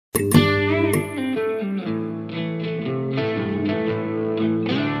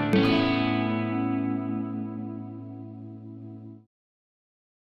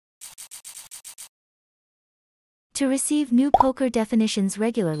receive new poker definitions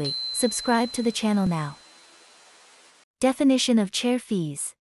regularly, subscribe to the channel now. Definition of chair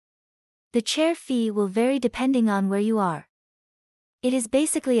fees. The chair fee will vary depending on where you are. It is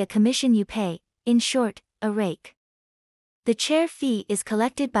basically a commission you pay, in short, a rake. The chair fee is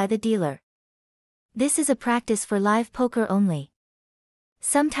collected by the dealer. This is a practice for live poker only.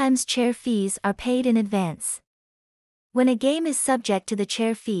 Sometimes chair fees are paid in advance. When a game is subject to the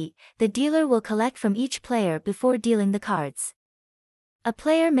chair fee, the dealer will collect from each player before dealing the cards. A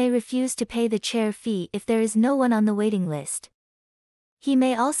player may refuse to pay the chair fee if there is no one on the waiting list. He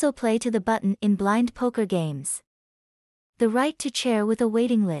may also play to the button in blind poker games. The right to chair with a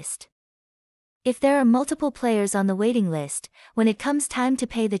waiting list. If there are multiple players on the waiting list, when it comes time to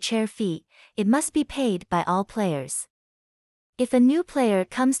pay the chair fee, it must be paid by all players. If a new player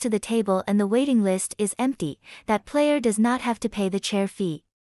comes to the table and the waiting list is empty, that player does not have to pay the chair fee.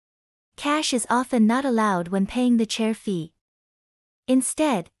 Cash is often not allowed when paying the chair fee.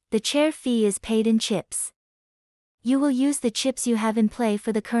 Instead, the chair fee is paid in chips. You will use the chips you have in play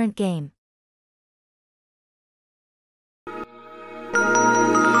for the current game.